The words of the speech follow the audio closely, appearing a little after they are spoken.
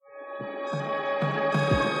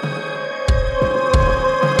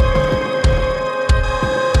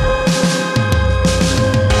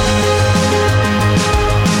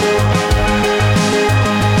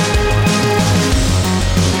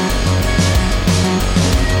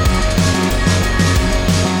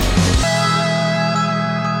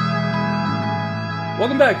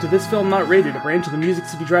back to This Film Not Rated, a branch of the Music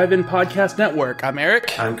City Drive-In Podcast Network. I'm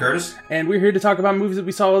Eric. I'm Curtis. And we're here to talk about movies that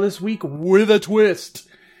we saw this week with a twist.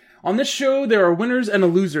 On this show, there are winners and a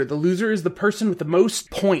loser. The loser is the person with the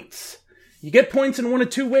most points. You get points in one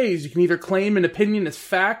of two ways. You can either claim an opinion as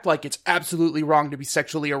fact, like it's absolutely wrong to be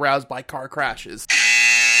sexually aroused by car crashes.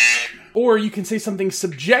 Or you can say something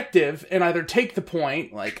subjective and either take the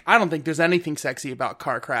point, like, I don't think there's anything sexy about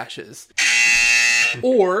car crashes.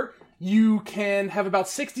 Or you can have about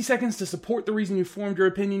 60 seconds to support the reason you formed your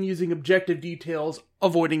opinion using objective details,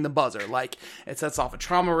 avoiding the buzzer. Like, it sets off a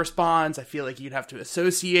trauma response. I feel like you'd have to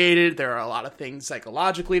associate it. There are a lot of things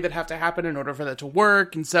psychologically that have to happen in order for that to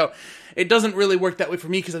work. And so it doesn't really work that way for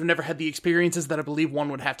me because I've never had the experiences that I believe one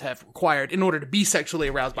would have to have required in order to be sexually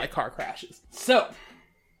aroused by car crashes. So,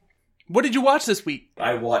 what did you watch this week?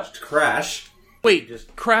 I watched Crash.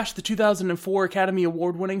 Wait, Crash, the 2004 Academy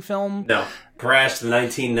Award-winning film? No, Crash, the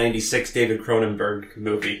 1996 David Cronenberg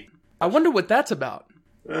movie. I wonder what that's about.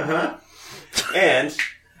 Uh-huh. And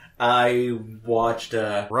I watched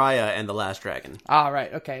Raya and the Last Dragon. Ah,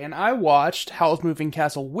 right, okay. And I watched Howl's Moving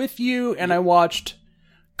Castle with you, and I watched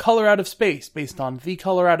Color Out of Space, based on The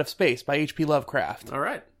Color Out of Space by H.P. Lovecraft. All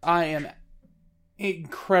right. I am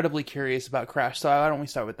incredibly curious about Crash, so why don't we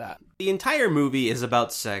start with that? The entire movie is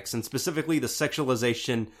about sex, and specifically the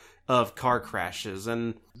sexualization of car crashes.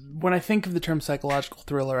 And when I think of the term psychological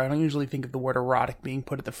thriller, I don't usually think of the word erotic being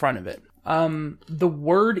put at the front of it. The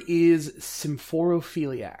word is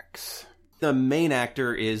symphorophiliacs. The main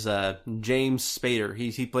actor is James Spader.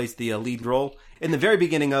 He plays the lead role. In the very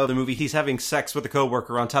beginning of the movie, he's having sex with a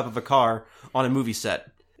coworker on top of a car on a movie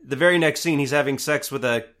set. The very next scene, he's having sex with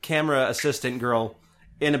a camera assistant girl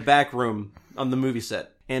in a back room on the movie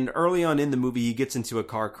set. And early on in the movie, he gets into a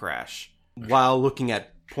car crash while looking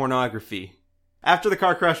at pornography. After the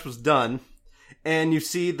car crash was done, and you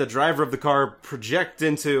see the driver of the car project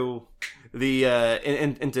into the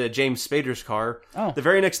into James Spader's car, the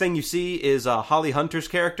very next thing you see is Holly Hunter's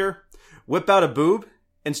character whip out a boob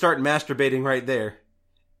and start masturbating right there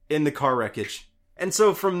in the car wreckage. And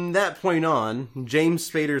so from that point on, James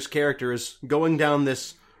Spader's character is going down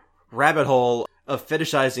this rabbit hole of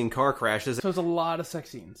fetishizing car crashes. So it's a lot of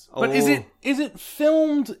sex scenes. But is it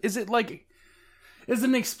filmed? Is it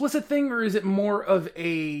an explicit thing, or is it more of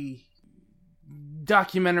a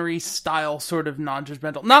documentary style sort of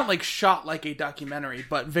non-judgmental? Not like shot like a documentary,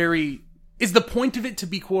 but very... Is the point of it to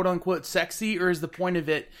be quote unquote sexy, or is the point of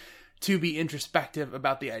it to be introspective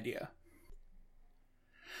about the idea?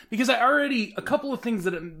 Because a couple of things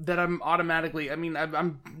that I'm automatically,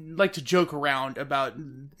 I'm like to joke around about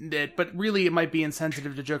it, but really it might be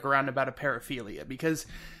insensitive to joke around about a paraphilia, because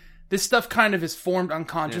this stuff kind of is formed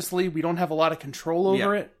unconsciously. Yeah. We don't have a lot of control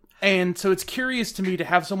over it. And so it's curious to me to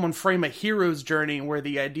have someone frame a hero's journey where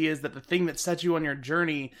the idea is that the thing that sets you on your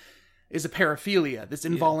journey is a paraphilia, this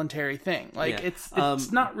involuntary thing.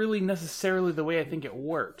 It's not really necessarily the way I think it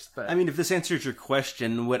works. But I mean, if this answers your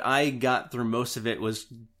question, what I got through most of it was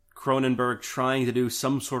Cronenberg trying to do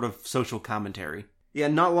some sort of social commentary. Yeah,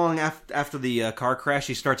 not long after the car crash,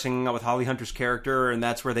 he starts hanging out with Holly Hunter's character, and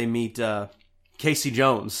that's where they meet Casey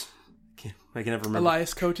Jones. I can never remember.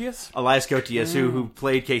 Elias Koteas, who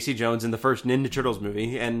played Casey Jones in the first Ninja Turtles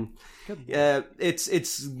movie, and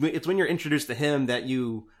it's when you're introduced to him that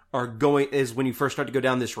you are is when you first start to go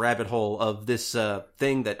down this rabbit hole of this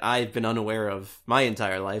thing that I've been unaware of my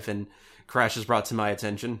entire life, and Crash is brought to my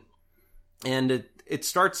attention, and it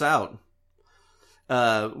starts out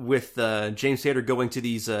with James Spader going to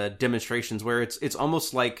these demonstrations where it's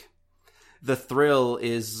almost like the thrill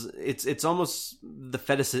is it's almost the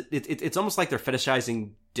fetish. It's almost like they're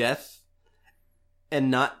fetishizing death, and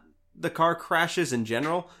not the car crashes in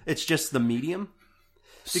general. It's just the medium.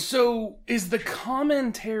 So is the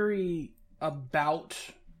commentary about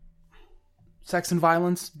sex and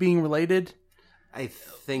violence being related? I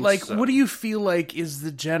think so. What do you feel like is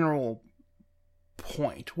the general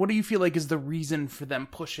point? What do you feel like is the reason for them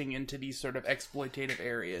pushing into these sort of exploitative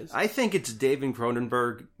areas? I think it's David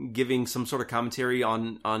Cronenberg giving some sort of commentary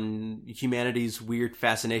on humanity's weird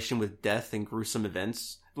fascination with death and gruesome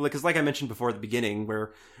events. Because like I mentioned before at the beginning,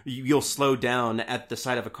 where you'll slow down at the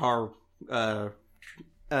side of a car...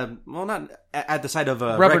 not at the side of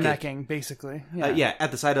a rubbernecking, basically. Yeah.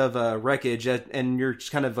 At the side of wreckage, and you're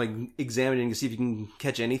just kind of like examining to see if you can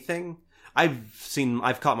catch anything.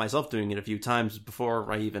 I've caught myself doing it a few times before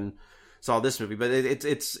I even saw this movie, but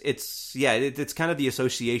it's kind of the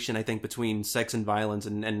association, I think, between sex and violence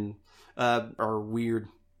and our weird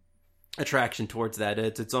attraction towards that.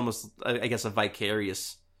 It's almost, I guess, a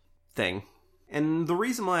vicarious thing. And the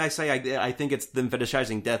reason why I say I think it's them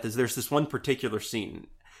fetishizing death is there's this one particular scene.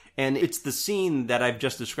 And it's the scene that I've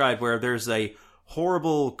just described where there's a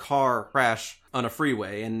horrible car crash on a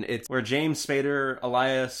freeway, and it's where James Spader,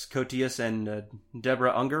 Elias Koteas, and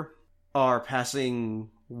Deborah Unger are passing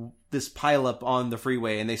this pileup on the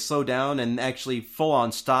freeway, and they slow down and actually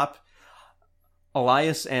full-on stop.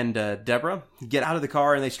 Elias and Deborah get out of the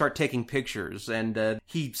car, and they start taking pictures, and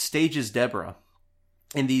he stages Deborah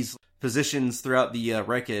in these positions throughout the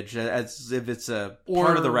wreckage as if it's a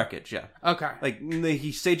part of the wreckage. Yeah. Okay. Like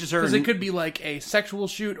he stages her because it could be like a sexual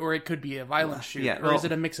shoot or it could be a violent shoot. Yeah, or is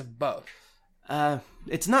it a mix of both?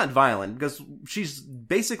 It's not violent because she's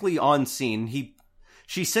basically on scene.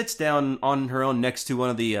 She sits down on her own next to one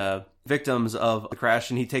of the victims of the crash,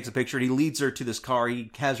 and he takes a picture. He leads her to this car. He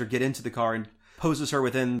has her get into the car and poses her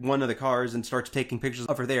within one of the cars and starts taking pictures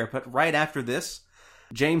of her there. But right after this,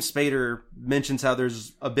 James Spader mentions how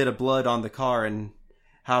there's a bit of blood on the car and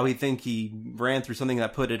how he ran through something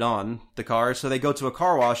that put it on the car. So they go to a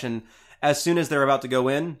car wash, and as soon as they're about to go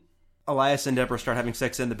in, Elias and Deborah start having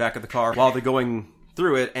sex in the back of the car while they're going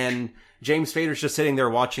through it, and James Spader's just sitting there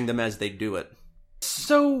watching them as they do it.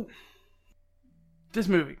 So, this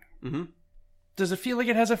movie, mm-hmm. Does it feel like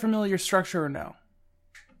it has a familiar structure or no?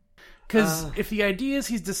 Because if the idea is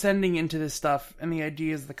he's descending into this stuff, and the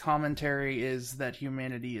idea is the commentary is that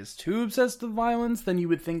humanity is too obsessed with violence, then you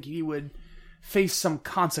would think he would face some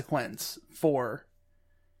consequence for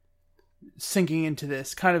sinking into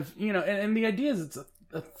this kind of, and the idea is it's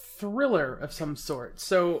a thriller of some sort.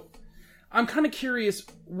 So I'm kind of curious,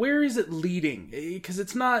 where is it leading? Because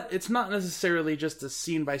it's not necessarily just a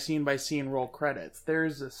scene by scene by scene roll credits.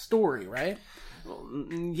 There's a story, right?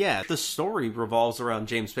 Yeah, the story revolves around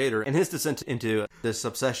James Spader and his descent into this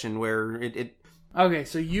obsession where it... Okay,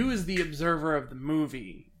 so you as the observer of the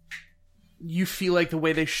movie, you feel like the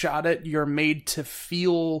way they shot it, you're made to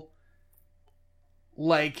feel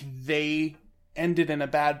like they ended in a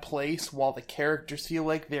bad place while the characters feel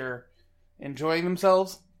like they're enjoying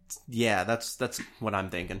themselves? Yeah, that's what I'm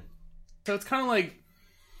thinking. So it's kind of like,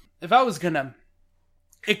 if I was gonna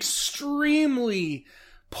extremely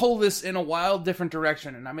pull this in a wild different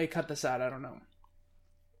direction, and I may cut this out, I don't know.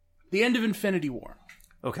 The end of Infinity War.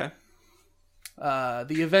 Okay.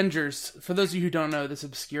 The Avengers, for those of you who don't know, this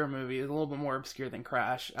obscure movie is a little bit more obscure than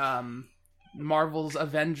Crash. Marvel's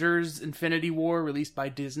Avengers Infinity War, released by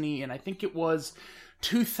Disney, and I think it was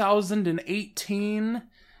 2018.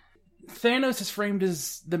 Thanos is framed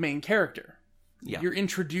as the main character. Yeah. You're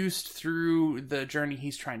introduced through the journey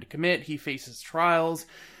he's trying to commit. He faces trials.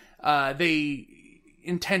 They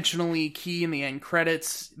intentionally key in the end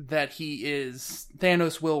credits that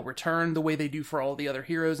Thanos will return the way they do for all the other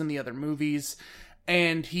heroes in the other movies,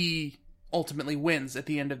 and he ultimately wins at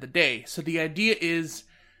the end of the day. So the idea is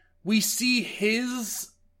we see his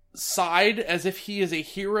side as if he is a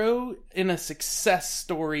hero in a success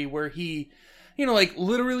story where he, like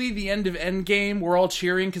literally the end of Endgame, we're all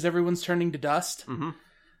cheering because everyone's turning to dust. Mm-hmm.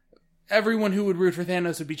 Everyone who would root for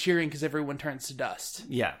Thanos would be cheering because everyone turns to dust.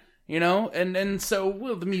 Yeah. And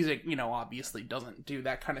so, the music, obviously doesn't do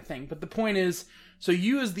that kind of thing. But the point is, so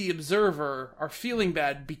you as the observer are feeling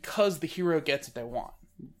bad because the hero gets what they want.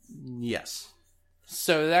 Yes.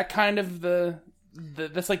 So that kind of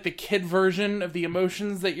that's like the kid version of the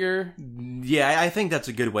emotions that you're... Yeah, I think that's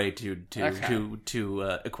a good way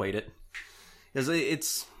to equate it.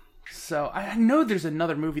 It's... So, I know there's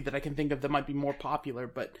another movie that I can think of that might be more popular,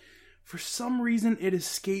 but for some reason it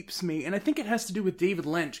escapes me. And I think it has to do with David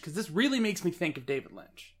Lynch, because this really makes me think of David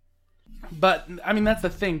Lynch. But, that's the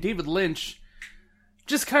thing. David Lynch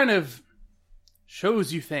just kind of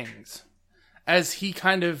shows you things as he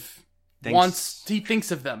kind of he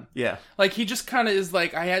thinks of them. Yeah. Like, he just kind of is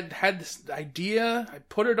like, I had this idea, I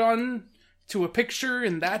put it on to a picture,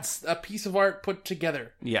 and that's a piece of art put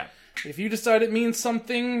together. Yeah. If you decide it means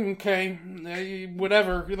something, okay,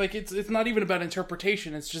 whatever. Like, it's not even about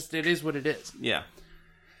interpretation. It's just, it is what it is. Yeah.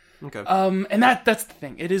 Okay. And that's the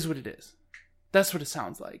thing. It is what it is. That's what it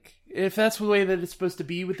sounds like. If that's the way that it's supposed to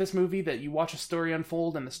be with this movie, that you watch a story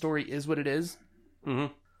unfold and the story is what it is.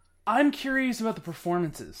 Mm-hmm. I'm curious about the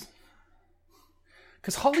performances.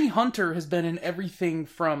 Because Holly Hunter has been in everything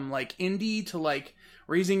from, like, indie to, like,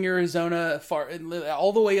 Raising Arizona,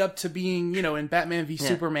 all the way up to being, in Batman v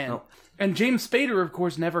Superman. Oh. And James Spader, of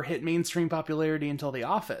course, never hit mainstream popularity until The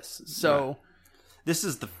Office. So... Right. This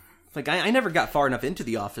is I never got far enough into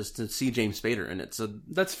The Office to see James Spader in it, so...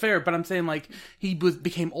 That's fair, but I'm saying, like, he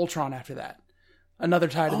became Ultron after that. Another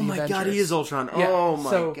tie to the Avengers. Oh my god, he is Ultron. Yeah, oh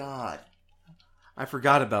my god. I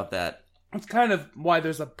forgot about that. It's kind of why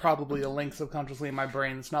there's probably a link subconsciously in my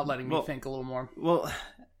brain that's not letting me think a little more. Well...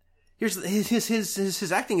 Here's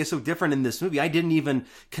his acting is so different in this movie. I didn't even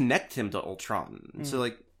connect him to Ultron. So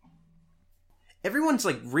everyone's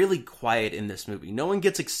like really quiet in this movie. No one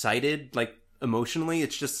gets excited, like emotionally.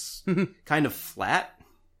 It's just kind of flat.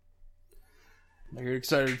 They get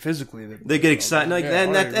excited physically. They get excited, like,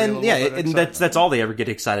 and that's all they ever get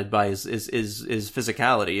excited by is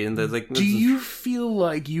physicality. And like, do you feel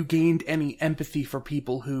like you gained any empathy for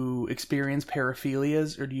people who experience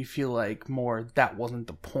paraphilias, or do you feel like more that wasn't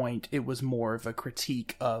the point? It was more of a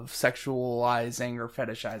critique of sexualizing or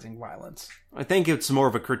fetishizing violence. I think it's more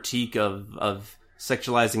of a critique of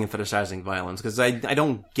sexualizing and fetishizing violence, because I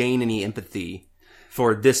don't gain any empathy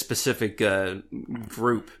for this specific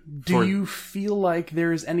group. Do you feel like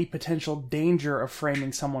there is any potential danger of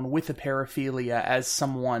framing someone with a paraphilia as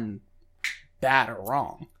someone bad or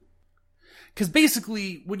wrong? Because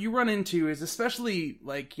basically, what you run into is, especially,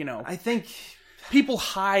 like, you know, I think people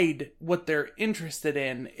hide what they're interested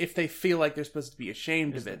in if they feel like they're supposed to be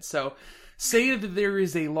ashamed of it. So, say that there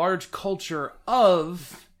is a large culture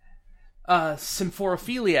of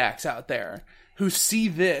symphorophiliacs out there who see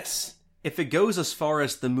this. If it goes as far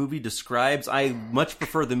as the movie describes, I much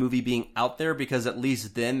prefer the movie being out there, because at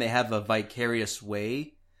least then they have a vicarious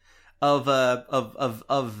way of that.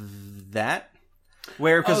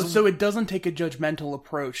 So it doesn't take a judgmental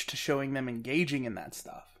approach to showing them engaging in that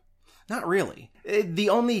stuff. Not really.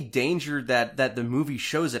 The only danger that the movie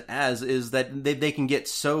shows it as is that they can get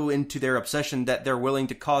so into their obsession that they're willing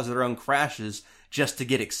to cause their own crashes just to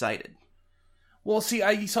get excited. Well, see,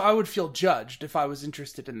 I would feel judged if I was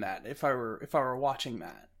interested in that, if I were watching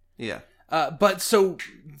that. Yeah. But so,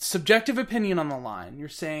 subjective opinion on the line. You're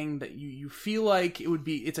saying that you feel like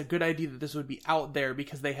it's a good idea that this would be out there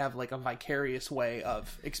because they have like a vicarious way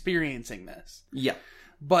of experiencing this. Yeah.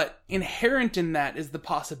 But inherent in that is the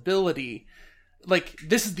possibility, like,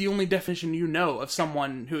 this is the only definition you know of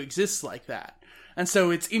someone who exists like that. And so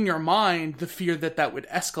it's in your mind the fear that would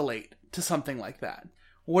escalate to something like that.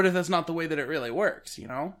 What if that's not the way that it really works, you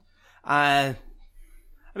know? I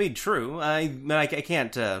mean, true. I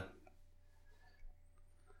can't...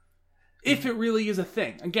 If it really is a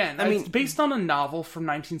thing. Again, it's based on a novel from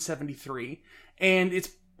 1973, and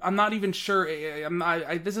I'm not even sure...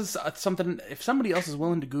 this is something... If somebody else is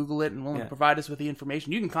willing to Google it and willing to provide us with the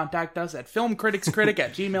information, you can contact us at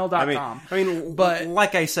filmcriticscritic@gmail.com. But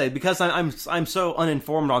like I said, because I'm so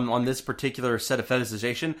uninformed on this particular set of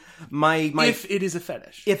fetishization, my if it is a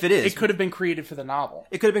fetish. If it is. It could have been created for the novel.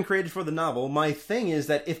 It could have been created for the novel. My thing is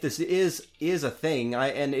that if this is a thing,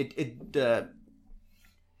 I'm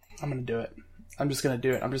going to do it. I'm just going to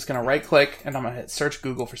do it. I'm just going to right-click, and I'm going to hit search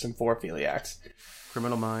Google for symphorophiliacs.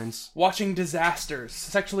 Criminal Minds. Watching disasters.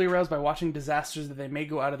 Sexually aroused by watching disasters that they may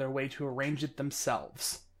go out of their way to arrange it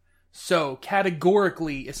themselves. So,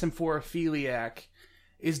 categorically, a symphorophiliac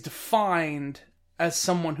is defined as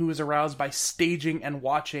someone who is aroused by staging and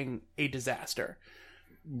watching a disaster.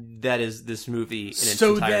 That is this movie in its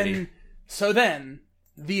entirety. So then,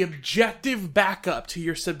 the objective backup to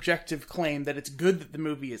your subjective claim that it's good that the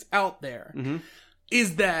movie is out there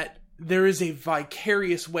is that there is a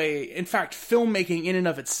vicarious way. In fact, filmmaking in and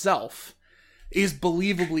of itself is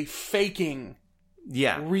believably faking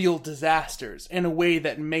real disasters in a way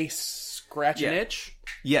that may scratch an itch.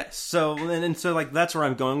 Yes. So like that's where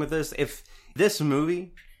I'm going with this. If this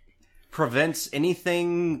movie prevents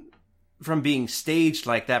anything from being staged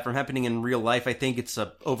like that from happening in real life, I think it's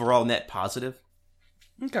a overall net positive.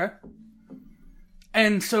 Okay.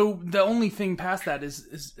 And so the only thing past that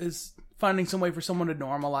is finding some way for someone to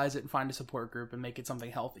normalize it and find a support group and make it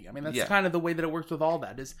something healthy. I mean, that's kind of the way that it works with all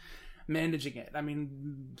that, is managing it. I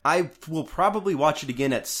mean... I will probably watch it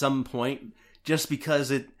again at some point, just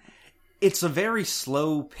because it's a very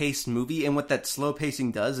slow-paced movie, and what that slow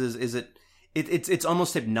pacing does is it's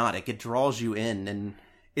almost hypnotic. It draws you in, and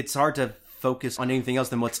it's hard to focus on anything else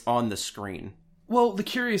than what's on the screen. Well, the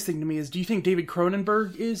curious thing to me is, do you think David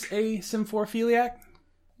Cronenberg is a symphorophiliac?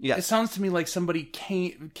 Yes. It sounds to me like somebody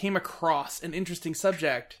came across an interesting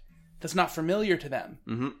subject that's not familiar to them.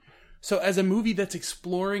 Mm-hmm. So as a movie that's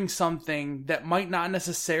exploring something that might not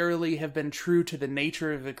necessarily have been true to the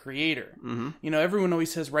nature of the creator. Mm-hmm. You know, everyone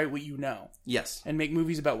always says, write what you know. Yes. And make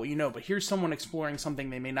movies about what you know. But here's someone exploring something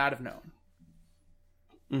they may not have known.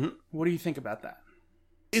 Mm-hmm. What do you think about that?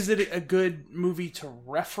 Is it a good movie to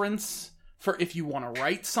reference for if you want to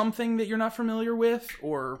write something that you're not familiar with,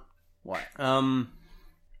 or what?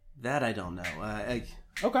 That I don't know.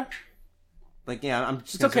 Okay. Like, yeah, I'm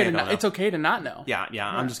just it's okay to it's okay to not know. Yeah. Right.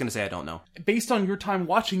 I'm just gonna say I don't know. Based on your time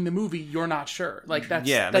watching the movie, you're not sure. Like that's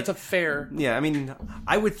a fair. Yeah, I mean,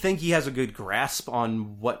 I would think he has a good grasp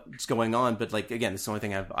on what's going on, but like again, it's the only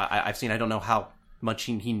thing I've seen. I don't know how much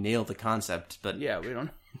he nailed the concept, but yeah, we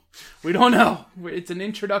don't know. It's an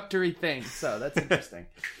introductory thing, so that's interesting.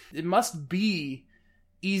 It must be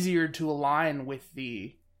easier to align with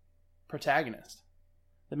the protagonist,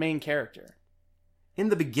 the main character. In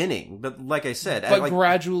the beginning, but like I said, but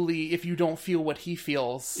gradually, if you don't feel what he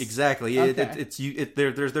feels, exactly, okay.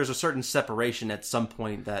 There's a certain separation at some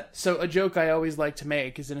point that. So a joke I always like to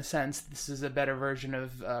make is, in a sense, this is a better version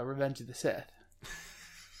of Revenge of the Sith,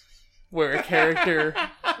 where a character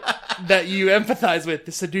that you empathize with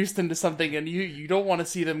is seduced into something, and you don't want to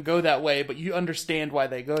see them go that way, but you understand why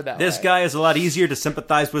they go that way. This guy is a lot easier to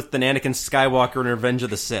sympathize with than Anakin Skywalker in Revenge of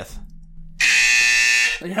the Sith.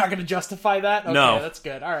 You're not going to justify that? Okay, no. That's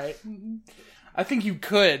good. All right. I think you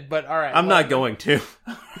could, but all right. I'm not going to.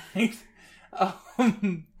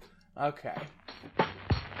 Okay.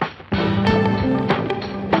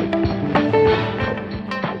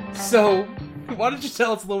 So, why don't you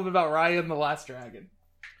tell us a little bit about Raya and the Last Dragon?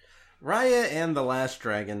 Raya and the Last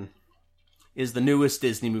Dragon is the newest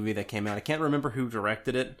Disney movie that came out. I can't remember who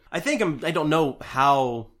directed it. I don't know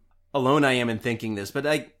how alone I am in thinking this, but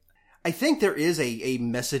I think there is a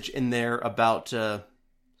message in there about,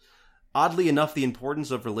 oddly enough, the importance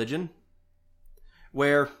of religion,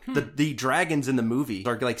 where the dragons in the movie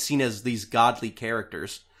are like seen as these godly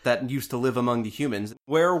characters that used to live among the humans.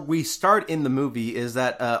 Where we start in the movie is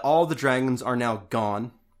that all the dragons are now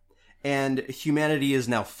gone, and humanity is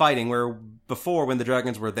now fighting, where before, when the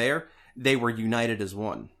dragons were there, they were united as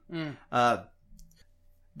one.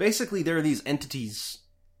 Basically, there are these entities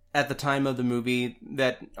at the time of the movie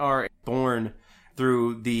that are born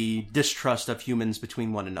through the distrust of humans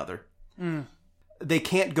between one another. They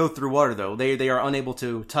can't go through water, though. They are unable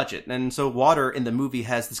to touch it. And so water in the movie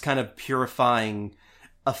has this kind of purifying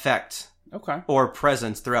effect or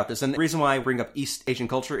presence throughout this. And the reason why I bring up East Asian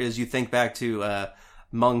culture is you think back to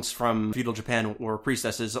monks from feudal Japan or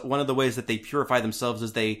priestesses. One of the ways that they purify themselves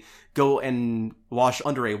is they go and wash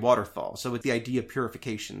under a waterfall. So with the idea of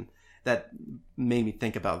purification, that made me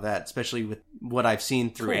think about that, especially with what I've seen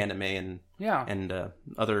through anime and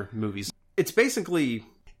other movies. It's basically,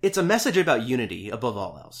 it's a message about unity above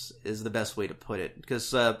all else, is the best way to put it.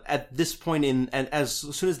 Because at this point as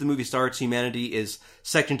soon as the movie starts, humanity is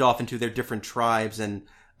sectioned off into their different tribes and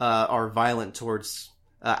are violent towards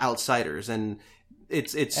outsiders. And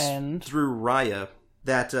it's through Raya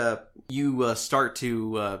that you start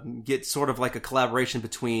to get sort of like a collaboration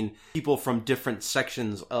between people from different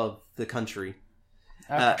sections of the country.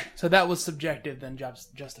 Okay. So that was subjective, then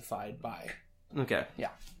justified by... Okay. Yeah.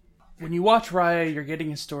 When you watch Raya, you're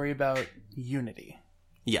getting a story about unity.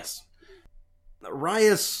 Yes.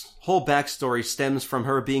 Raya's whole backstory stems from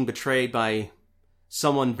her being betrayed by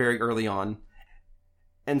someone very early on.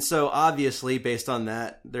 And so, obviously, based on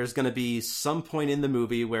that, there's going to be some point in the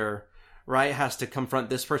movie where Raya has to confront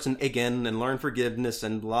this person again and learn forgiveness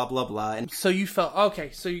and blah, blah, blah. And so you felt...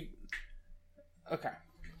 Okay, Okay.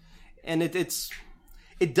 And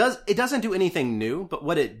it doesn't do anything new, but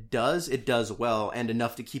what it does well, and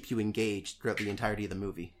enough to keep you engaged throughout the entirety of the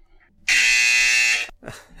movie.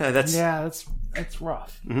 That's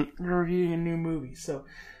rough. Mm-hmm. We're reviewing a new movie, so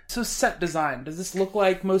set design. Does this look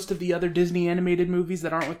like most of the other Disney animated movies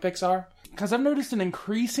that aren't with Pixar? Because I've noticed an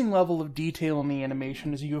increasing level of detail in the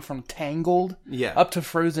animation as you go from Tangled up to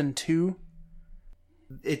Frozen 2.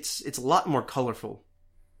 It's a lot more colorful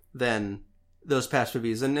than those past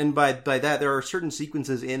movies, and by that there are certain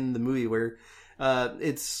sequences in the movie where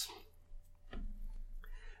it's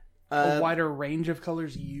a wider range of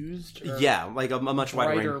colors used. Like a much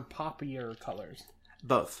wider range. Brighter, poppier colors.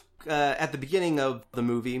 Both. At the beginning of the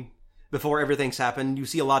movie, before everything's happened, you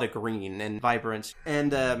see a lot of green and vibrance,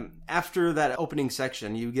 and after that opening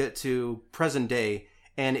section, you get to present day,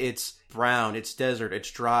 and it's brown, it's desert,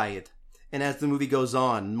 it's dry, and as the movie goes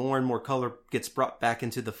on, more and more color gets brought back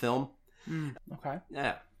into the film. Okay.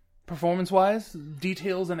 Yeah. Performance-wise,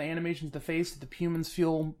 details and animations of the face, the humans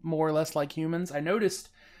feel more or less like humans. I noticed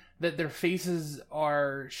that their faces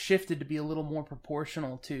are shifted to be a little more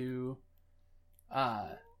proportional to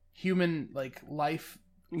human life,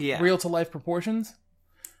 real-to-life proportions,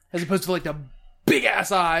 as opposed to the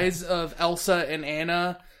big-ass eyes of Elsa and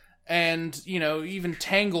Anna, and even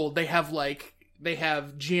Tangled. They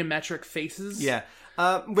have geometric faces. Yeah.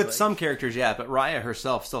 With some characters, but Raya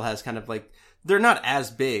herself still has kind of they're not as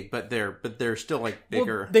big, but they're still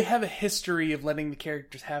bigger. Well, they have a history of letting the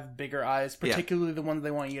characters have bigger eyes, particularly the ones they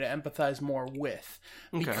want you to empathize more with,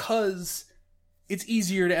 because it's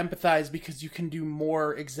easier to empathize because you can do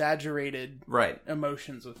more exaggerated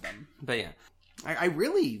emotions with them. But yeah, I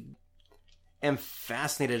really am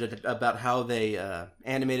fascinated about how they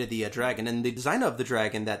animated the dragon and the design of the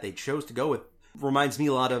dragon that they chose to go with. Reminds me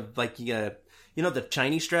a lot of, like, the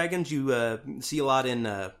Chinese dragons you see a lot in...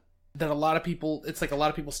 that a lot of people... It's like a lot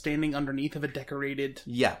of people standing underneath of a decorated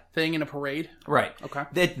thing in a parade? Right.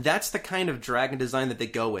 Okay. That's the kind of dragon design that they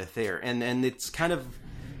go with there. And it's kind of...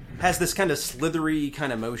 has this kind of slithery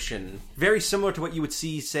kind of motion. Very similar to what you would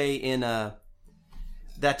see, say, in...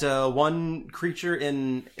 that one creature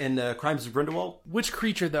in Crimes of Grindelwald. Which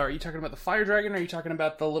creature, though? Are you talking about the fire dragon, or are you talking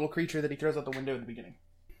about the little creature that he throws out the window in the beginning?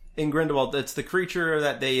 In Grindelwald, it's the creature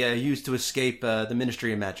that they use to escape the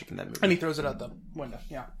Ministry of Magic in that movie. And he throws it out the window,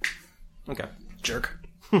 yeah. Okay. Jerk.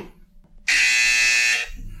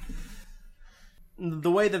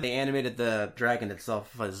 The way that they animated the dragon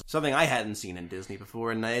itself was something I hadn't seen in Disney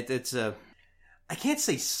before, and it's I can't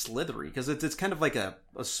say slithery, because it's kind of like a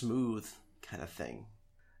smooth kind of thing.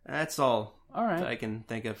 That's all right. that I can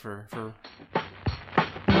think of for...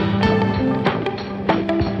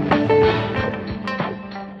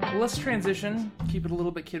 Let's transition, keep it a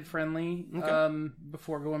little bit kid-friendly,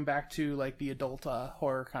 before going back to, like, the adult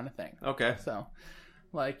horror kind of thing. Okay. So,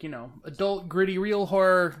 like, adult, gritty, real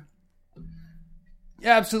horror,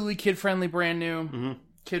 absolutely kid-friendly, brand new. Mm-hmm.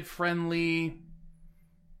 Kid-friendly,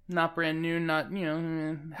 not brand new, not,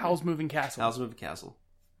 Howl's Moving Castle. Howl's Moving Castle.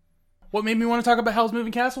 What made me want to talk about Howl's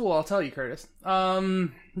Moving Castle? Well, I'll tell you, Curtis. So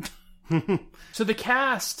the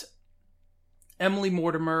cast, Emily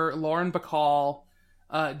Mortimer, Lauren Bacall,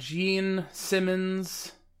 Gene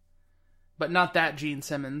Simmons, but not that Gene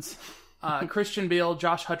Simmons, Christian Bale,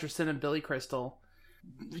 Josh Hutcherson, and Billy Crystal,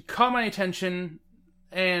 caught my attention,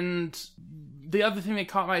 and the other thing that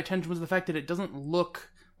caught my attention was the fact that it doesn't look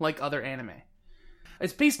like other anime.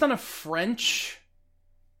 It's based on a French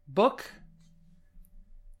book,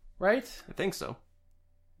 right? I think so.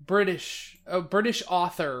 British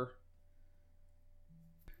author.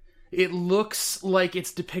 It looks like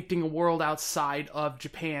it's depicting a world outside of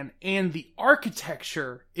Japan, and the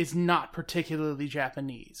architecture is not particularly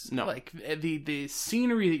Japanese. No. Like, the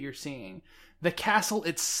scenery that you're seeing, the castle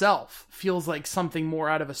itself feels like something more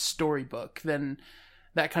out of a storybook than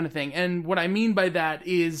that kind of thing. And what I mean by that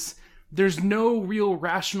is there's no real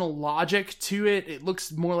rational logic to it. It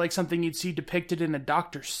looks more like something you'd see depicted in a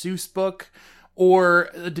Dr. Seuss book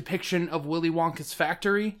or a depiction of Willy Wonka's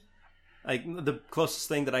factory. Like, the closest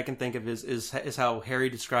thing that I can think of is how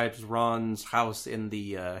Harry describes Ron's house in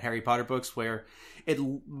the Harry Potter books, where it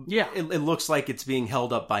looks like it's being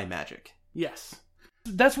held up by magic. Yes.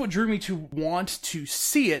 That's what drew me to want to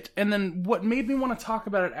see it, and then what made me want to talk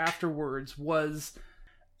about it afterwards was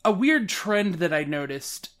a weird trend that I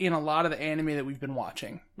noticed in a lot of the anime that we've been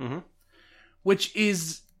watching, which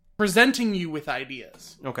is presenting you with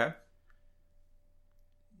ideas. Okay.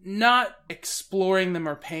 Not exploring them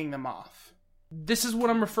or paying them off. This is what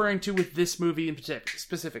I'm referring to with this movie in particular,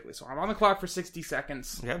 specifically. So I'm on the clock for 60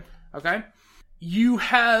 seconds. Okay? You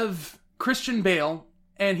have Christian Bale,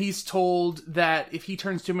 and he's told that if he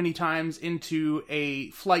turns too many times into a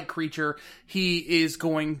flight creature, he is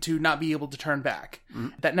going to not be able to turn back.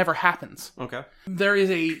 That never happens. Okay. There is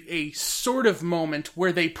a sort of moment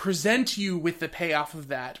where they present you with the payoff of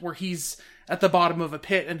that, where he's at the bottom of a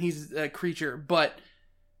pit and he's a creature, but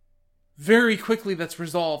very quickly that's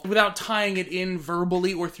resolved without tying it in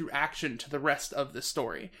verbally or through action to the rest of the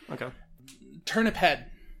story. Okay. Turnip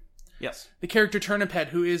Head. Yes. The character Turnip Head,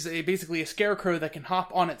 who is basically a scarecrow that can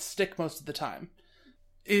hop on its stick most of the time,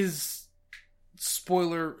 is,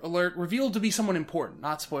 spoiler alert, revealed to be someone important.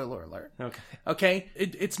 Not spoiler alert. Okay?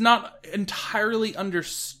 It's not entirely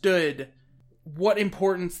understood what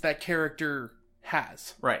importance that character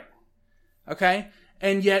has. Right. Okay?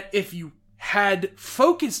 And yet, if you had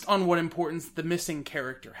focused on what importance the missing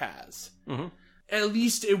character has, at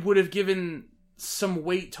least it would have given some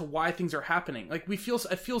weight to why things are happening. Like, I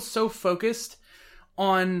feel so focused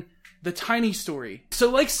on the tiny story. So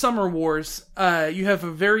like Summer Wars, you have a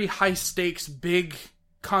very high stakes, big,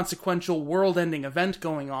 consequential, world-ending event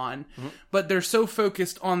going on, but they're so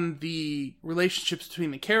focused on the relationships between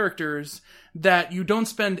the characters that you don't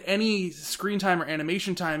spend any screen time or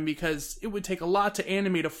animation time, because it would take a lot to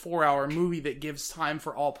animate a 4-hour movie that gives time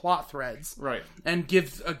for all plot threads. Right. And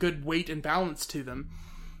gives a good weight and balance to them.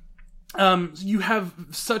 You have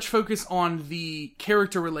such focus on the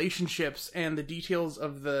character relationships and the details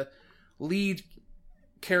of the lead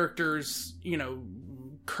character's,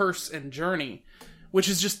 curse and journey, which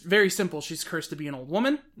is just very simple. She's cursed to be an old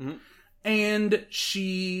woman, and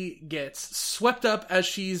she gets swept up as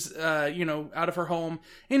she's, out of her home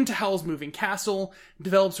into Howl's Moving Castle,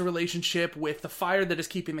 develops a relationship with the fire that is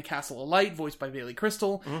keeping the castle alight, voiced by Billy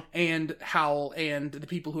Crystal, and Howl and the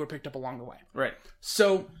people who are picked up along the way. Right.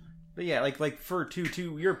 So, but yeah, like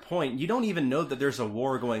to your point, you don't even know that there's a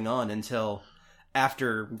war going on until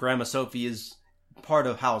after Grandma Sophie is part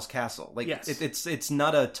of Howl's castle. Like, yes. it's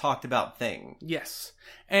not a talked about thing. Yes.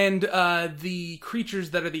 And the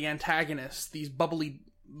creatures that are the antagonists, these bubbly,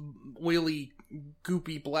 oily,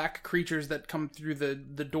 goopy black creatures that come through the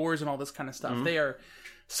doors and all this kind of stuff, they are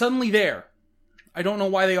suddenly there. I don't know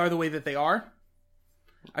why they are the way that they are.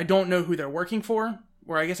 I don't know who they're working for.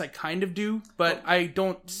 Or I guess I kind of do, but I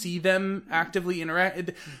don't see them actively interact.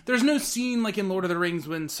 There's no scene like in Lord of the Rings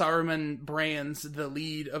when Saruman brands the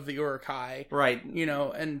lead of the Uruk-hai. Right. You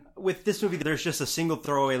know, and with this movie, there's just a single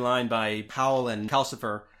throwaway line by Howl and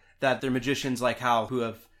Calcifer that they're magicians like Howl who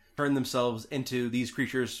have turned themselves into these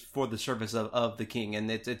creatures for the service of the king. And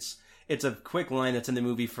it's a quick line that's in the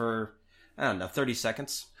movie for, I don't know, 30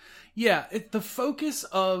 seconds. Yeah, the focus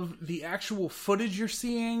of the actual footage you're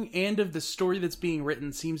seeing and of the story that's being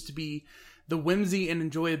written seems to be the whimsy and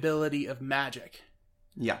enjoyability of magic.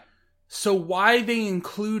 Yeah. So why they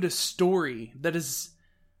include a story that is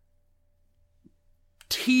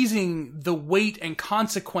teasing the weight and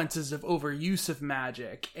consequences of overuse of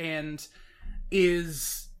magic and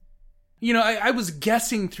is... You know, I was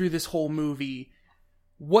guessing through this whole movie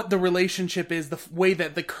what the relationship is, the way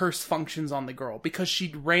that the curse functions on the girl, because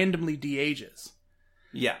she randomly de-ages.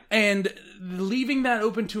 Yeah. And leaving that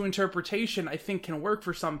open to interpretation, I think, can work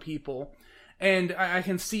for some people. And I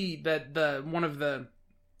can see that one of the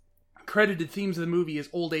credited themes of the movie is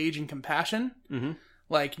old age and compassion. Mm-hmm.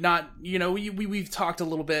 Like, not, you know, we've talked a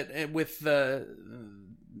little bit with the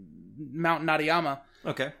Mount Narayama.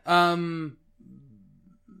 Okay.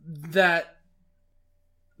 That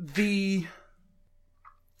the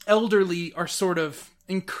elderly are sort of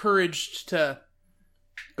encouraged to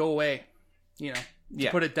go away, you know, to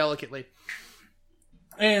put it delicately.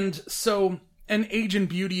 And so, and age and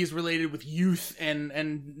beauty is related with youth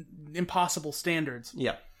and impossible standards.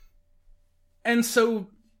 Yeah. And so,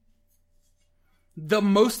 the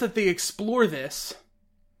most that they explore this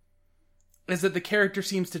is that the character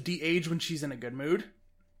seems to de-age when she's in a good mood.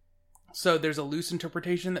 So there's a loose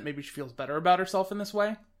interpretation that maybe she feels better about herself in this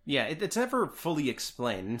way. Yeah, it's never fully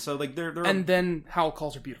explained. And so, like, they're... And then Howl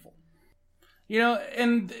calls her beautiful. You know,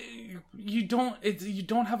 and you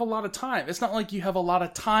don't have a lot of time. It's not like you have a lot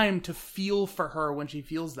of time to feel for her when she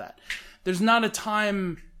feels that. There's not a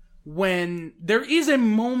time when... There is a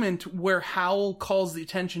moment where Howl calls the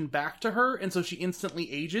attention back to her, and so she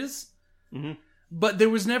instantly ages. Mm-hmm. But there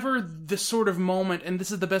was never this sort of moment, and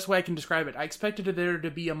this is the best way I can describe it. I expected there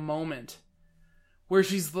to be a moment where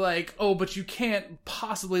she's like, oh, but you can't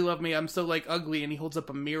possibly love me. I'm so, like, ugly. And he holds up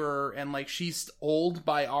a mirror, and, like, she's old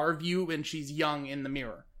by our view, and she's young in the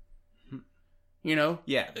mirror. You know?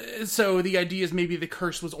 Yeah. So the idea is maybe the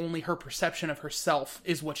curse was only her perception of herself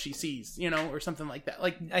is what she sees, you know, or something like that.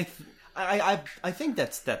 Like, I think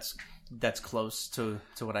that's close to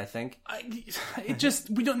what I think.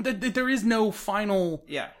 There is no final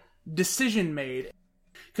decision made.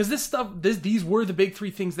 Because these were the big three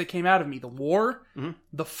things that came out of me. The war,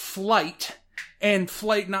 the flight, and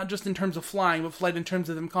flight not just in terms of flying, but flight in terms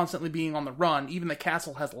of them constantly being on the run. Even the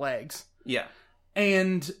castle has legs. Yeah.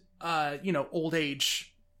 And, old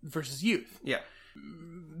age versus youth. Yeah.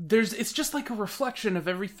 It's just like a reflection of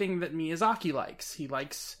everything that Miyazaki likes. He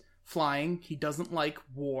likes flying, he doesn't like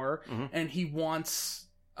war, and he wants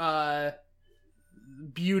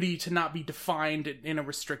beauty to not be defined in a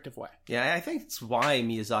restrictive way. Yeah, I think it's why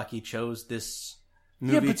Miyazaki chose this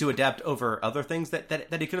movie to adapt over other things that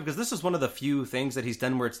he could have, because this is one of the few things that he's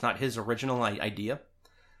done where it's not his original idea.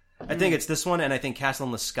 I think it's this one, and I think Castle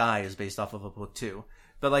in the Sky is based off of a book too.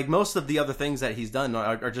 But like most of the other things that he's done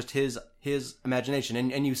are just his imagination,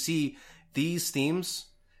 and you see these themes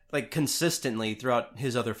like consistently throughout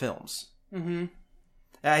his other films. Mm-hmm.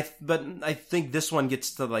 But I think this one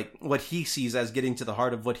gets to like what he sees as getting to the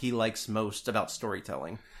heart of what he likes most about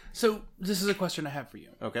storytelling. So this is a question I have for you.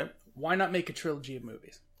 Okay. Why not make a trilogy of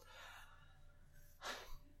movies?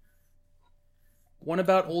 One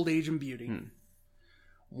about old age and beauty.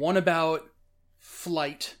 One about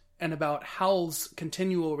flight and about Howl's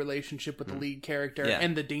continual relationship with the lead character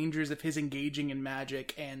and the dangers of his engaging in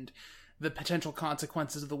magic and the potential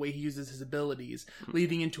consequences of the way he uses his abilities,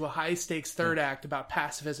 leading into a high-stakes third act about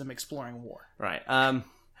pacifism exploring war. Right.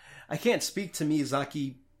 I can't speak to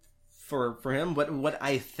Miyazaki for him, but what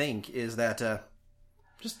I think is that...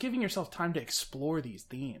 just giving yourself time to explore these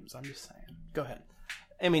themes, I'm just saying. Go ahead.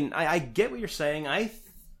 I mean, I get what you're saying.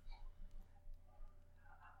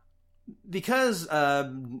 Because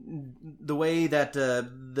the way that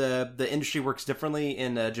the industry works differently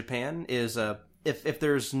in Japan is... If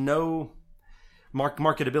there's no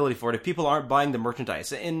marketability for it, if people aren't buying the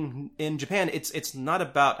merchandise in Japan, it's not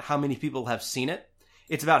about how many people have seen it.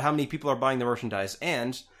 It's about how many people are buying the merchandise,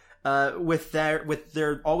 and with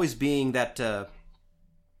there always being that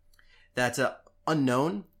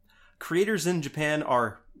unknown, creators in Japan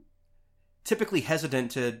are typically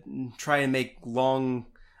hesitant to try and make long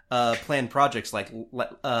planned projects like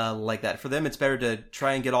that. For them, it's better to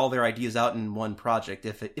try and get all their ideas out in one project,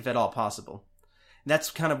 if at all possible. And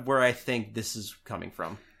that's kind of where I think this is coming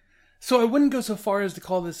from. So I wouldn't go so far as to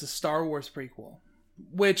call this a Star Wars prequel,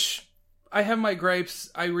 which I have my gripes.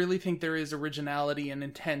 I really think there is originality and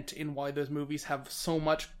intent in why those movies have so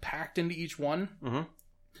much packed into each one. Mm-hmm.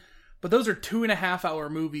 But those are 2.5-hour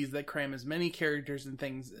movies that cram as many characters and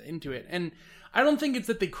things into it. And I don't think it's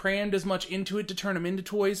that they crammed as much into it to turn them into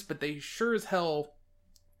toys, but they sure as hell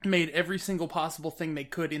made every single possible thing they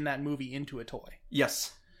could in that movie into a toy.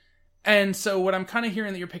 Yes. And so what I'm kind of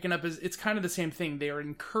hearing that you're picking up is it's kind of the same thing. They are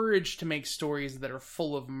encouraged to make stories that are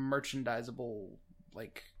full of merchandisable,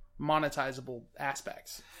 like, monetizable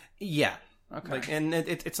aspects. Yeah. Okay. And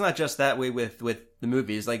it's not just that way with the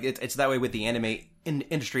movies. Like, it's that way with the anime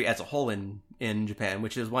industry as a whole in Japan,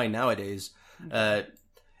 which is why nowadays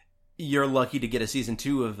you're lucky to get a season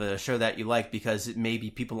 2 of a show that you like, because maybe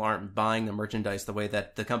people aren't buying the merchandise the way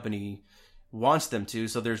that the company wants them to,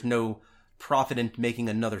 so there's no profit in making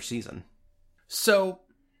another season. So,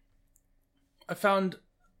 I found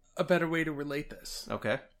a better way to relate this.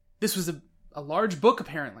 Okay. This was a large book,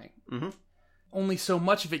 apparently. Mm-hmm. Only so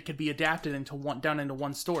much of it could be adapted down into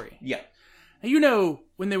one story. Yeah. Now, you know,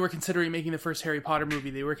 when they were considering making the first Harry Potter movie,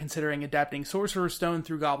 they were considering adapting Sorcerer's Stone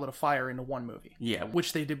through Goblet of Fire into one movie. Yeah.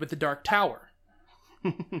 Which they did with The Dark Tower.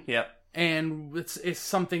 Yep. And it's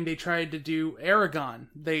something they tried to do. Aragon,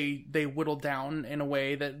 they whittled down in a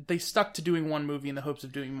way that they stuck to doing one movie in the hopes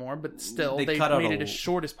of doing more, but still they made it as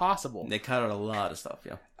short as possible. They cut out a lot of stuff,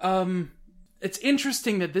 yeah. It's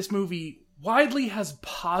interesting that this movie widely has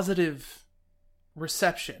positive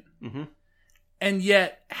reception, mm-hmm. and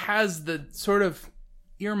yet has the sort of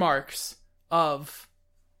earmarks of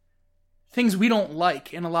things we don't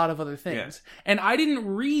like in a lot of other things. Yeah. And I didn't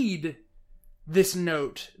read this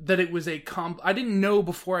note that it was I didn't know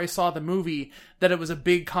before I saw the movie that it was a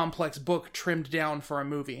big complex book trimmed down for a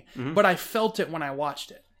movie, mm-hmm. but I felt it when I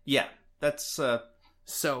watched it. Yeah, that's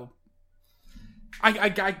so I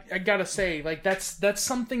gotta say, like, that's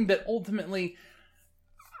something that ultimately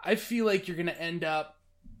I feel like you're gonna end up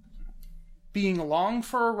being along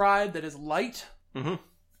for a ride that is light, mm-hmm.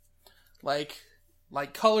 like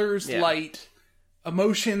colors, yeah. Light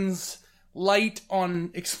emotions, light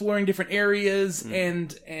on exploring different areas,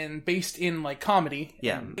 and based in, like, comedy.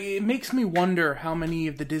 Yeah. It makes me wonder how many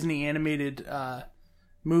of the Disney animated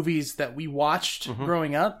movies that we watched mm-hmm.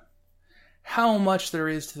 growing up, how much there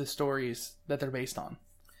is to the stories that they're based on.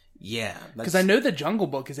 Yeah. Because I know the Jungle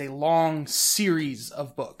Book is a long series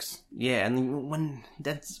of books. Yeah, and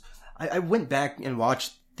I went back and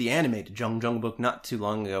watched the animated Jungle Book not too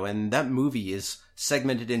long ago, and that movie is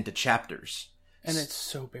segmented into chapters. And it's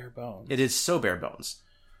so bare bones. It is so bare bones.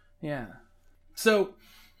 Yeah. So,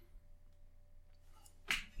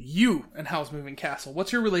 you and Howl's Moving Castle,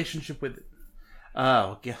 what's your relationship with it?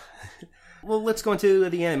 Oh, yeah. Well, let's go into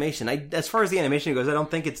the animation. As far as the animation goes, I don't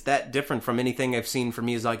think it's that different from anything I've seen from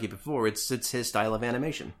Miyazaki before. It's his style of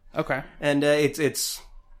animation. Okay. And it's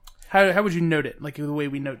how would you note it? Like the way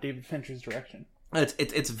we note David Fincher's direction.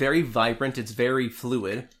 It's very vibrant. It's very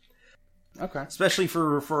fluid. Okay. Especially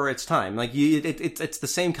for its time. Like it's the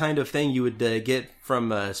same kind of thing you would get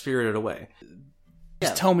from Spirited Away.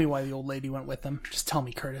 Just tell me why the old lady went with them. Just tell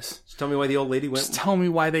me, Curtis. Just tell me why the old lady went. Just tell me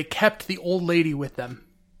why they kept the old lady with them.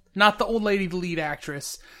 Not the old lady, the lead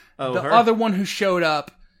actress. Oh, the her? Other one who showed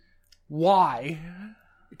up. Why?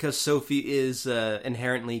 Because Sophie is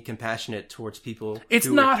inherently compassionate towards people. It's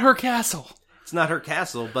not her castle. It's not her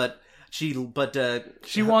castle, but she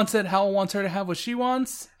wants it. Howl wants her to have what she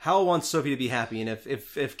wants. Howl wants Sophie to be happy, and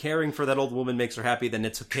if caring for that old woman makes her happy, then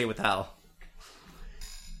it's okay with Howl.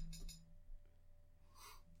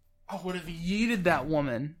 I would have yeeted that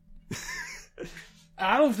woman.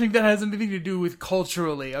 I don't think that has anything to do with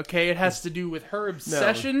culturally, okay? It has to do with her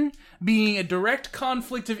obsession being a direct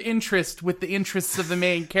conflict of interest with the interests of the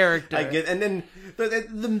main character. I get, and then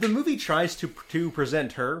the movie tries to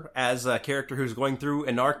present her as a character who's going through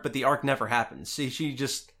an arc, but the arc never happens. See, she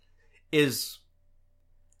just is.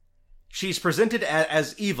 She's presented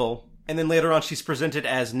as evil, and then later on she's presented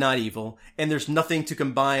as not evil, and there's nothing to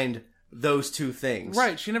combine those two things.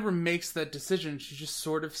 Right, she never makes that decision. She just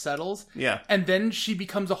sort of settles. Yeah. And then she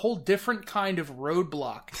becomes a whole different kind of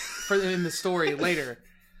roadblock in the story later.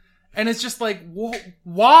 And it's just like,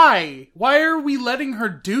 why? Why are we letting her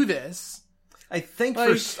do this? I think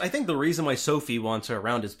the reason why Sophie wants her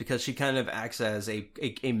around is because she kind of acts as a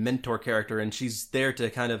mentor character, and she's there to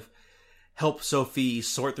kind of help Sophie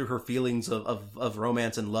sort through her feelings of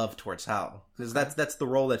romance and love towards Hal. Because that's the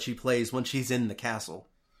role that she plays when she's in the castle.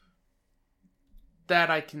 That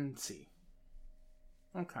I can see.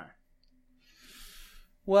 Okay.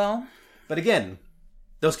 Well... But again,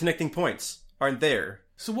 those connecting points aren't there.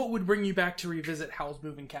 So what would bring you back to revisit Howl's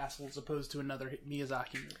Moving Castle as opposed to another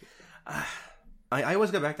Miyazaki movie? I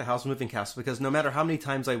always go back to Howl's Moving Castle because no matter how many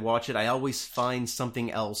times I watch it, I always find something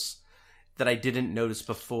else that I didn't notice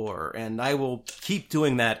before. And I will keep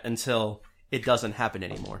doing that until it doesn't happen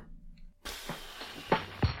anymore.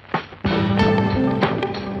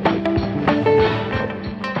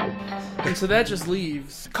 And so that just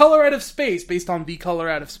leaves Color Out of Space, based on The Color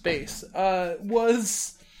Out of Space,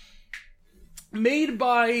 was made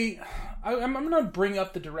by... I'm going to bring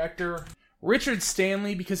up the director, Richard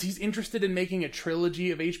Stanley, because he's interested in making a trilogy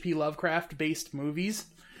of H.P. Lovecraft-based movies.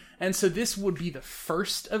 And so this would be the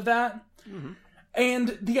first of that. Mm-hmm.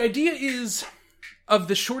 And the idea is, of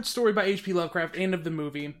the short story by H.P. Lovecraft and of the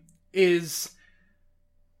movie, is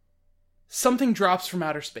something drops from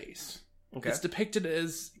outer space. Okay. It's depicted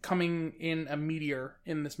as coming in a meteor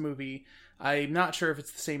in this movie. I'm not sure if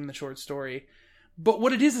it's the same in the short story. But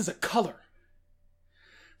what it is a color.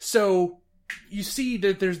 So you see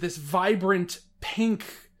that there's this vibrant pink,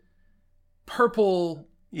 purple,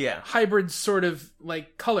 hybrid sort of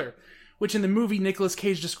like color, which in the movie Nicolas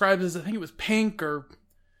Cage describes as, I think it was pink, or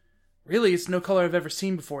really it's no color I've ever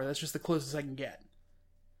seen before. That's just the closest I can get.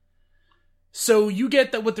 So you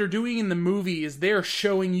get that what they're doing in the movie is they're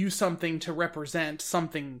showing you something to represent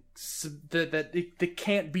something that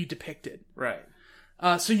can't be depicted. Right.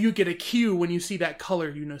 So you get a cue when you see that color,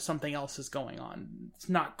 you know something else is going on. It's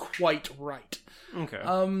not quite right. Okay.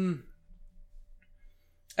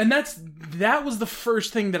 And that was the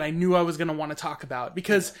first thing that I knew I was going to want to talk about,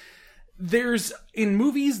 because in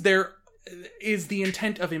movies there is the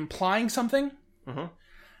intent of implying something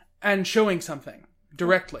and showing something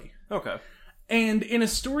directly. Okay. And in a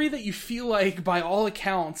story that you feel like, by all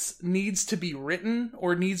accounts, needs to be written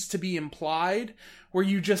or needs to be implied, where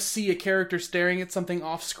you just see a character staring at something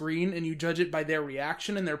off screen and you judge it by their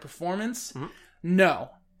reaction and their performance,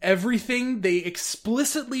 no. Everything, they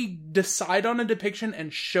explicitly decide on a depiction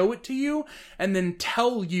and show it to you, and then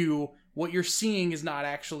tell you what you're seeing is not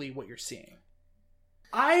actually what you're seeing.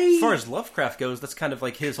 As far as Lovecraft goes, that's kind of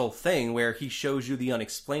like his whole thing, where he shows you the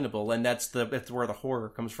unexplainable, and that's where the horror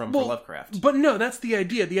comes from for Lovecraft. But no, that's the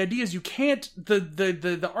idea. The idea is you can't...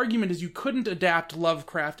 The argument is you couldn't adapt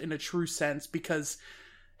Lovecraft in a true sense, because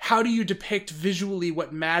how do you depict visually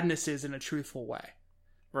what madness is in a truthful way?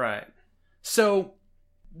 Right. So,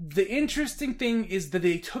 the interesting thing is that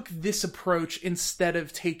they took this approach instead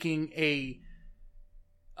of taking an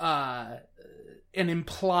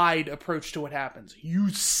implied approach to what happens. You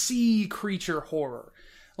see creature horror.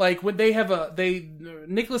 Like, when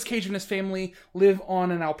Nicolas Cage and his family live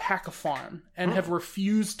on an alpaca farm and have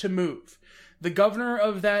refused to move. The governor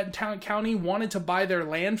of that county wanted to buy their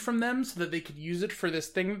land from them so that they could use it for this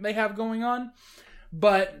thing that they have going on,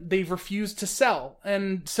 but they've refused to sell.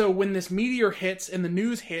 And so when this meteor hits and the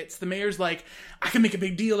news hits, the mayor's like, I can make a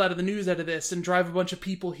big deal out of the news out of this and drive a bunch of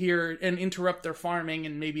people here and interrupt their farming,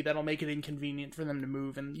 and maybe that'll make it inconvenient for them to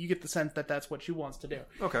move. And you get the sense that that's what she wants to do.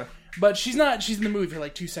 Okay. But she's not. She's in the movie for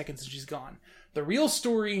like 2 seconds and she's gone. The real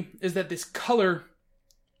story is that this color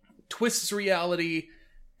twists reality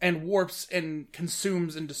and warps and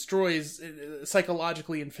consumes and destroys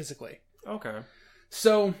psychologically and physically. Okay.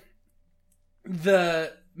 So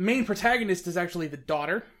the main protagonist is actually the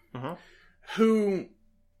daughter, who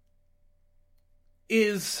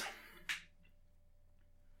is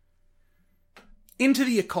into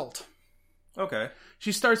the occult. Okay.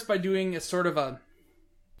 She starts by doing a sort of I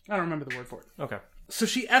don't remember the word for it. Okay. So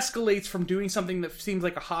she escalates from doing something that seems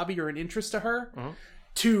like a hobby or an interest to her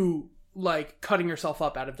to, like, cutting herself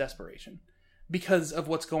up out of desperation because of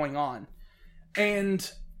what's going on. And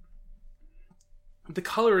the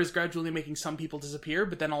color is gradually making some people disappear,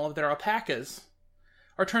 but then all of their alpacas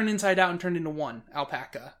are turned inside out and turned into one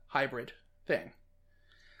alpaca hybrid thing.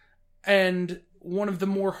 And one of the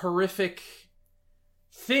more horrific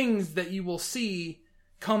things that you will see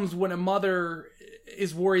comes when a mother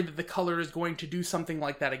is worried that the color is going to do something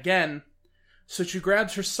like that again. So she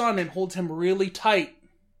grabs her son and holds him really tight.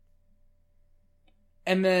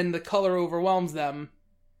 And then the color overwhelms them.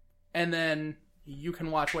 And then you can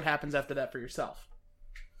watch what happens after that for yourself.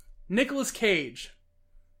 Nicolas Cage.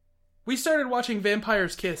 We started watching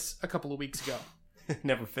Vampire's Kiss a couple of weeks ago.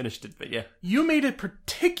 Never finished it, but yeah. You made a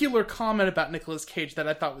particular comment about Nicolas Cage that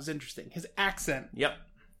I thought was interesting. His accent. Yep.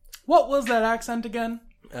 What was that accent again?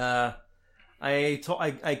 I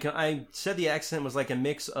said the accent was like a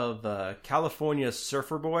mix of California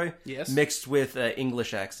surfer boy, yes, mixed with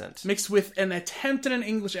English accent, mixed with an attempt at an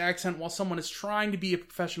English accent while someone is trying to be a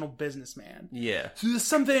professional businessman. Yeah, so there's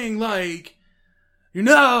something like,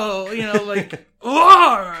 like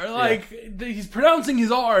R, like he's pronouncing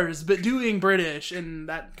his R's but doing British and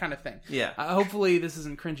that kind of thing. Yeah. Hopefully this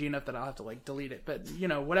isn't cringy enough that I'll have to like delete it, but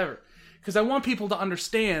whatever. Because I want people to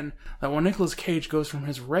understand that when Nicolas Cage goes from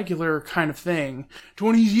his regular kind of thing to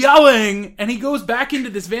when he's yelling and he goes back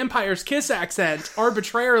into this vampire's kiss accent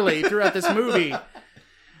arbitrarily throughout this movie,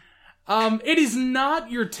 it is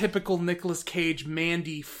not your typical Nicolas Cage,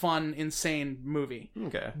 Mandy, fun, insane movie.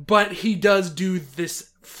 Okay. But he does do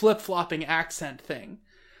this flip-flopping accent thing.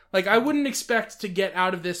 Like, I wouldn't expect to get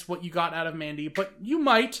out of this what you got out of Mandy, but you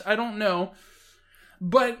might. I don't know.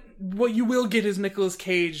 But what you will get is Nicolas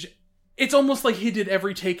Cage. It's almost like he did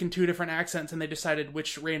every take in 2 different accents, and they decided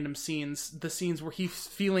which random scenes, the scenes where he's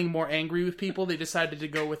feeling more angry with people, they decided to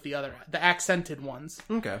go with the accented ones.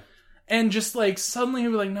 Okay. And just like, suddenly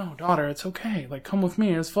he'll be like, no, daughter, it's okay. Like, come with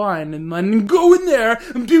me, it's fine. And then go in there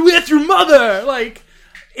and be with your mother! Like,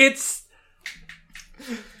 it's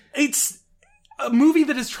a movie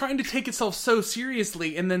that is trying to take itself so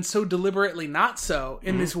seriously and then so deliberately not so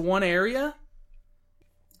in this one area.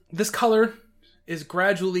 This color is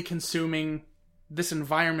gradually consuming this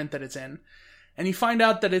environment that it's in. And you find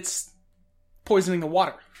out that it's poisoning the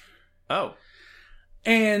water. Oh.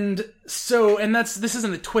 And so, this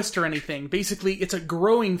isn't a twist or anything. Basically, it's a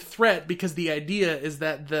growing threat because the idea is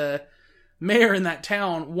that the mayor in that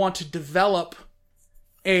town want to develop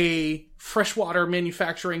a freshwater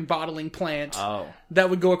manufacturing bottling plant that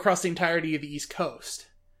would go across the entirety of the East Coast.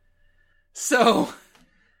 So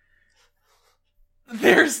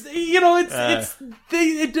there's,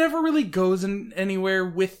 it never really goes anywhere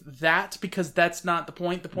with that because that's not the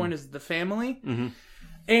point. The point is the family. Mm-hmm.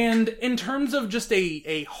 And in terms of just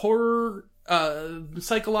a horror,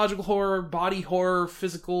 psychological horror, body horror,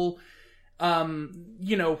 physical, there's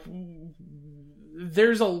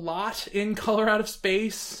a lot in Color Out of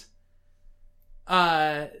Space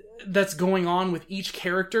that's going on with each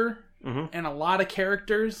character and a lot of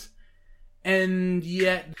characters. And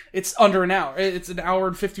yet it's under an hour. It's an hour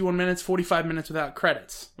and 51 minutes, 45 minutes without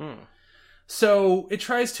credits. Mm. So it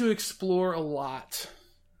tries to explore a lot.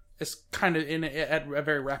 It's kind of at a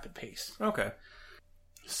very rapid pace. Okay.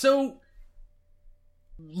 So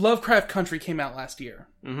Lovecraft Country came out last year.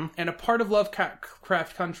 Mm-hmm. And a part of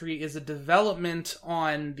Lovecraft Country is a development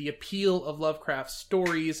on the appeal of Lovecraft's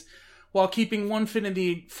stories while keeping one foot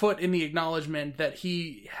in the acknowledgement that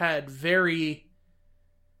he had very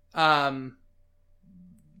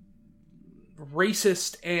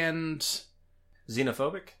racist and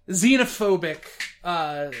xenophobic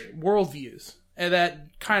worldviews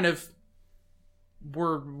that kind of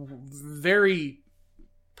were very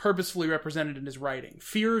purposefully represented in his writing.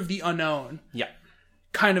 Fear of the unknown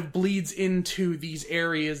kind of bleeds into these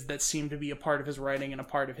areas that seem to be a part of his writing and a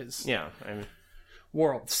part of his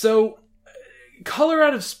world. So Color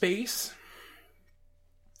Out of Space,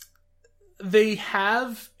 they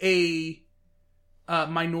have a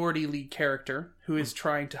minority lead character who is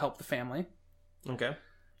trying to help the family. Okay.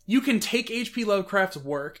 You can take H.P. Lovecraft's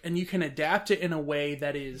work and you can adapt it in a way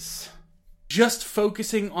that is just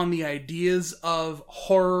focusing on the ideas of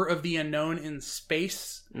horror of the unknown in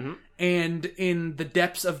space and in the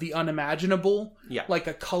depths of the unimaginable, like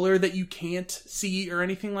a color that you can't see or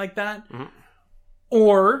anything like that. Mm-hmm.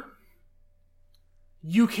 Or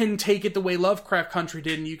you can take it the way Lovecraft Country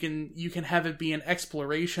did, and you can have it be an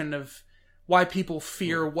exploration of why people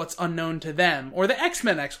fear what's unknown to them, or the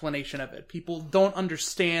X-Men explanation of it. People don't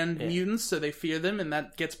understand mutants, so they fear them, and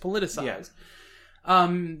that gets politicized. Yeah.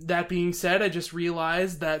 That being said, I just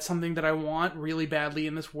realized that something that I want really badly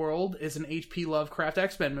in this world is an H.P. Lovecraft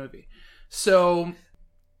X-Men movie. So,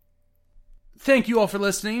 thank you all for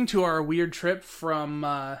listening to our weird trip from,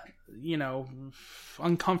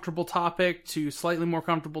 uncomfortable topic to slightly more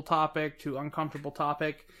comfortable topic to uncomfortable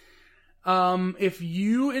topic. If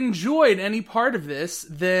you enjoyed any part of this,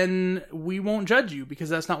 then we won't judge you because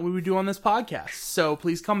that's not what we do on this podcast. So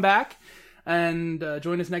please come back and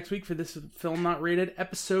join us next week for this Film Not Rated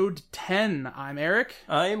episode 10. I'm Eric.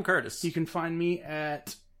 I am Curtis. You can find me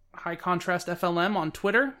at High Contrast FLM on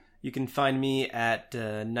Twitter. You can find me at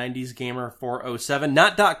 90sgamer407,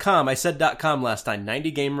 not .com. I said .com last time.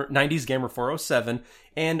 90sgamer407,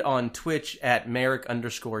 and on Twitch at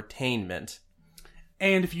Merrick_tainment.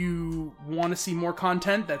 And if you want to see more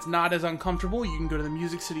content that's not as uncomfortable, you can go to the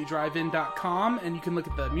MusicCityDrive-In.com and you can look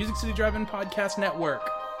at the Music City Drive-In Podcast Network.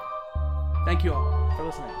 Thank you all for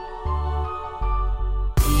listening.